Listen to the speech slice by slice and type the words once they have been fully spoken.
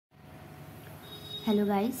Hello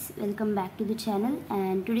guys, welcome back to the channel,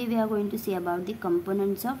 and today we are going to see about the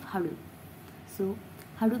components of Hadoop. So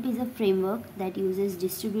Hadoop is a framework that uses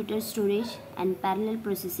distributed storage and parallel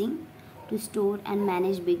processing to store and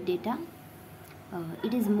manage big data.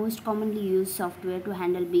 It is most commonly used software to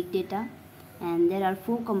handle big data, and there are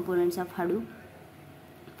 4 components of Hadoop.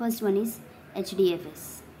 First one is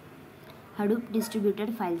HDFS, Hadoop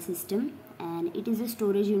Distributed File System, and it is a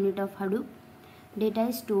storage unit of Hadoop. Data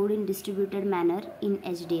is stored in distributed manner in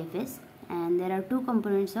HDFS, and there are 2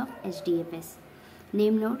 components of HDFS,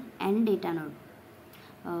 name node and data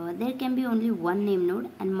node. There can be only one name node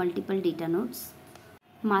and multiple data nodes.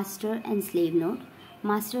 Master and slave node.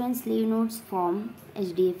 Master and slave nodes form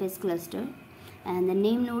HDFS cluster, and the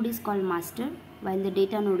name node is called master while the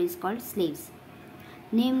data node is called slaves.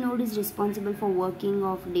 Name node is responsible for working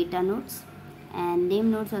of data nodes, and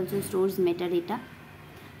name nodes also stores metadata.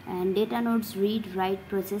 And data nodes read, write,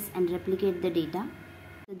 process and replicate the data.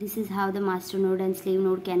 So this is how the master node and slave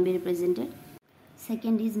node can be represented.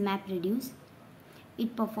 Second is MapReduce.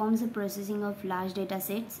 It performs the processing of large data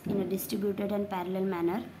sets in a distributed and parallel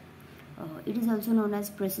manner. It is also known as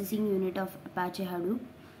processing unit of Apache Hadoop.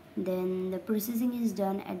 Then the processing is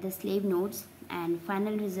done at the slave nodes and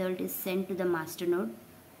final result is sent to the master node.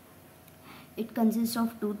 It consists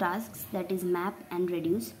of 2 tasks, that is map and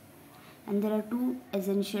reduce. And there are 2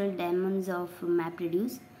 essential daemons of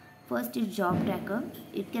MapReduce. First is job tracker.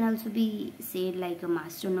 It can also be said like a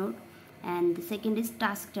master node. And the second is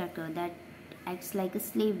task tracker, that acts like a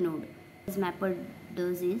slave node. As Mapper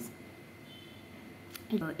does is,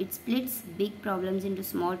 it splits big problems into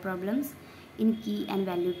small problems in key and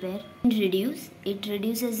value pair. In reduce, it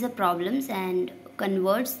reduces the problems and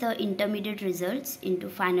converts the intermediate results into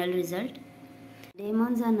final result.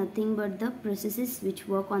 Daemons are nothing but the processes which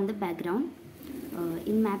work on the background.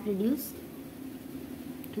 In MapReduce,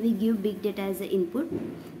 we give big data as an input,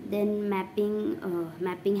 then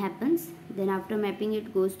mapping happens, then after mapping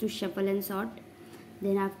it goes to shuffle and sort,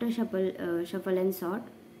 then after shuffle and sort,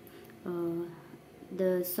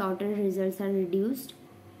 the sorted results are reduced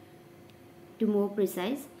to more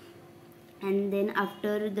precise, and then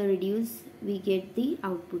after the reduce we get the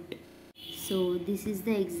output. So this is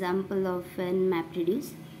the example of an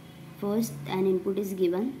MapReduce. First an input is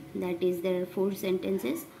given, that is there are 4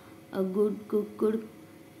 sentences. A good cook could,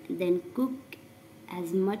 then cook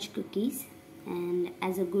as much cookies, and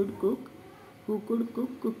as a good cook who could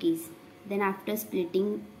cook cookies. Then after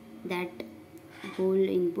splitting that whole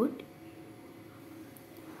input,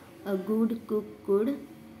 a good cook could,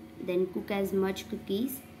 then cook as much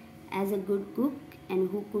cookies as a good cook and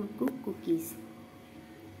who could cook cookies.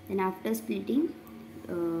 Then after splitting,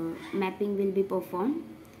 mapping will be performed.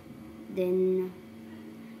 Then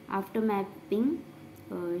after mapping,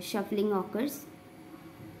 shuffling occurs.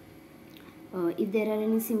 If there are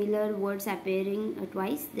any similar words appearing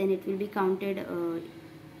twice, then it will be counted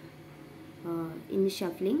in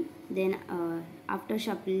shuffling. Then after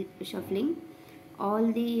shuffling,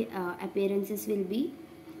 all the appearances will be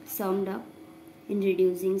summed up in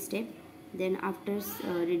reducing step. Then after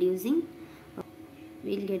reducing,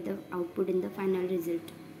 we'll get the output in the final result.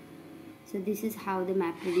 So this is how the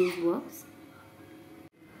MapReduce works.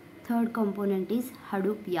 Third component is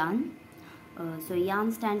Hadoop YARN. So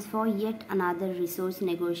YARN stands for yet another resource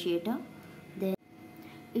negotiator. Then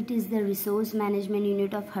it is the resource management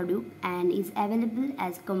unit of Hadoop and is available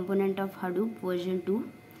as component of Hadoop version 2.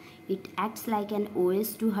 It acts like an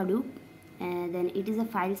OS to Hadoop. Then it is a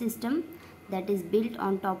file system that is built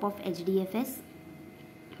on top of HDFS.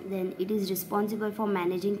 Then it is responsible for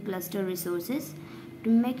managing cluster resources to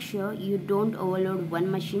make sure you don't overload one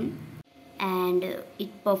machine, and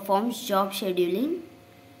it performs job scheduling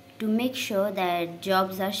to make sure that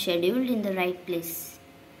jobs are scheduled in the right place.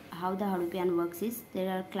 How the Hadoop YARN works is, there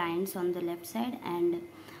are clients on the left side and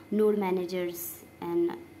node managers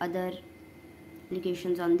and other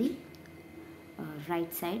applications on the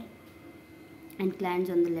right side, and clients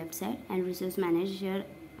on the left side, and resource manager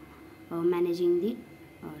managing the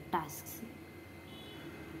tasks.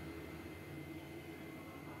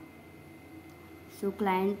 So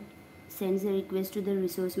client sends a request to the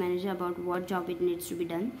resource manager about what job it needs to be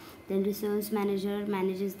done. Then resource manager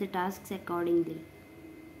manages the tasks accordingly.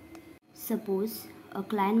 Suppose a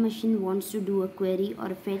client machine wants to do a query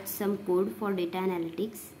or fetch some code for data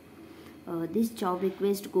analytics. This job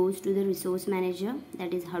request goes to the resource manager,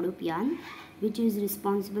 that is Hadoop YARN, which is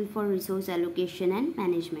responsible for resource allocation and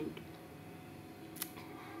management.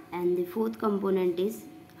 And the 4th component is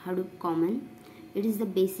Hadoop Common. It is the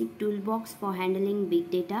basic toolbox for handling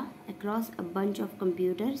big data across a bunch of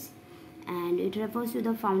computers, and it refers to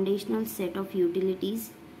the foundational set of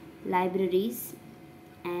utilities, libraries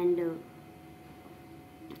and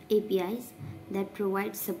APIs that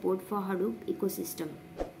provide support for Hadoop ecosystem.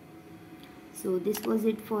 So this was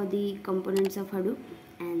it for the components of Hadoop,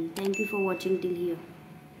 and thank you for watching till here.